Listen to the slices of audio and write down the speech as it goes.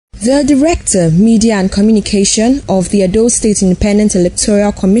The Director, Media and Communication of the Edo State Independent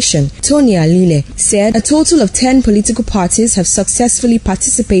Electoral Commission, Tony Alile, said a total of 10 political parties have successfully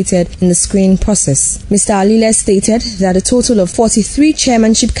participated in the screening process. Mr. Alile stated that a total of 43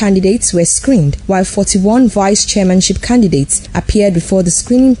 chairmanship candidates were screened, while 41 vice chairmanship candidates appeared before the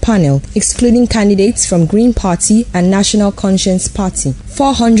screening panel, excluding candidates from Green Party and National Conscience Party.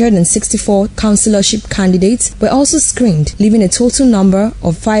 464 councillorship candidates were also screened, leaving a total number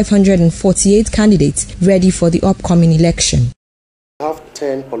of 548 candidates ready for the upcoming election. We have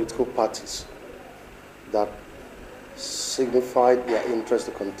 10 political parties that signified their interest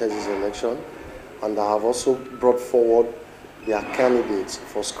to contest this election and that have also brought forward their candidates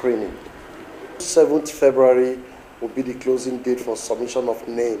for screening. 7th February will be the closing date for submission of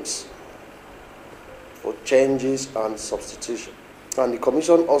names for changes and substitution. And the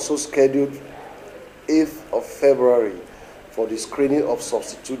Commission also scheduled 8th of February for the screening of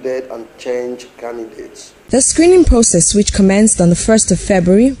substituted and changed candidates. The screening process, which commenced on the 1st of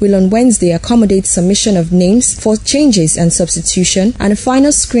February, will on Wednesday accommodate submission of names for changes and substitution, and a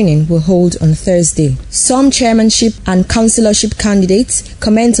final screening will hold on Thursday. Some chairmanship and councillorship candidates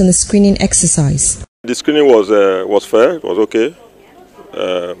comment on the screening exercise. The screening was fair, it was okay.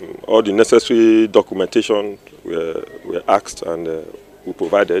 All the necessary documentation were asked and we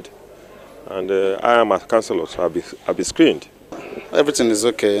provided. And I am as councillor, so I'll be screened. Everything is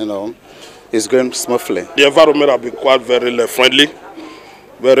okay, it's going smoothly. The environment has been quite very friendly,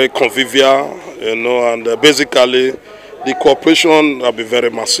 very convivial, and basically the cooperation has been very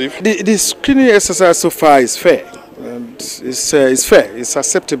massive. The screening exercise so far is fair. It's fair, it's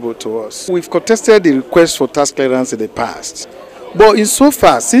acceptable to us. We've contested the request for tax clearance in the past. But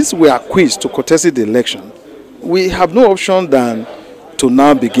insofar, since we are quizzed to contest the election, we have no option than to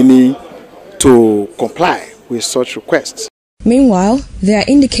now beginning to comply with such requests. Meanwhile, there are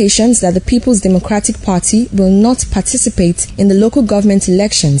indications that the People's Democratic Party will not participate in the local government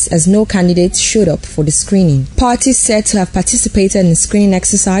elections as no candidates showed up for the screening. Parties said to have participated in the screening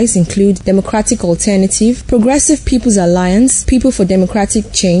exercise include Democratic Alternative, Progressive People's Alliance, People for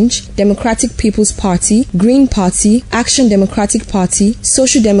Democratic Change, Democratic People's Party, Green Party, Action Democratic Party,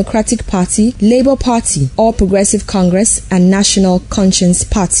 Social Democratic Party, Labour Party, All Progressive Congress, and National Conscience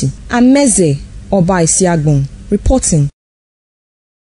Party. Amenze Obarisiagbon reporting.